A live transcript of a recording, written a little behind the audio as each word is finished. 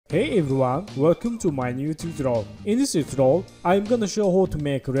Hey everyone, welcome to my new tutorial. In this tutorial, I'm gonna show how to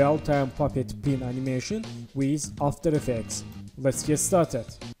make real-time puppet pin animation with After Effects. Let's get started.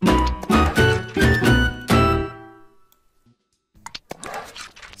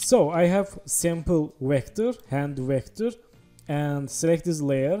 So I have sample vector, hand vector, and select this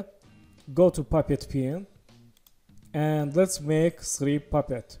layer, go to puppet pin, and let's make 3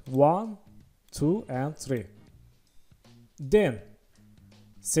 puppet, 1, 2 and 3. Then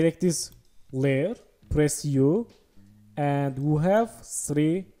select this layer, press U, and we have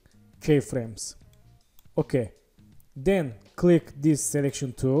 3 keyframes. Okay, then click this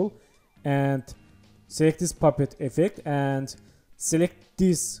selection tool and select this puppet effect and select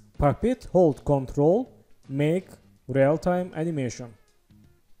this puppet, hold Ctrl, make real-time animation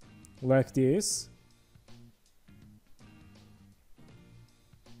like this.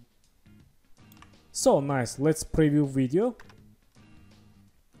 So nice, let's preview video.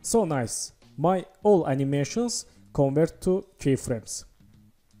 So nice, my all animations convert to keyframes.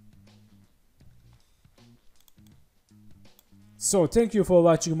 So thank you for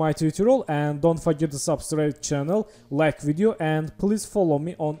watching my tutorial, and don't forget to subscribe channel, like video, and please follow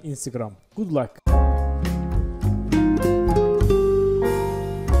me on Instagram. Good luck.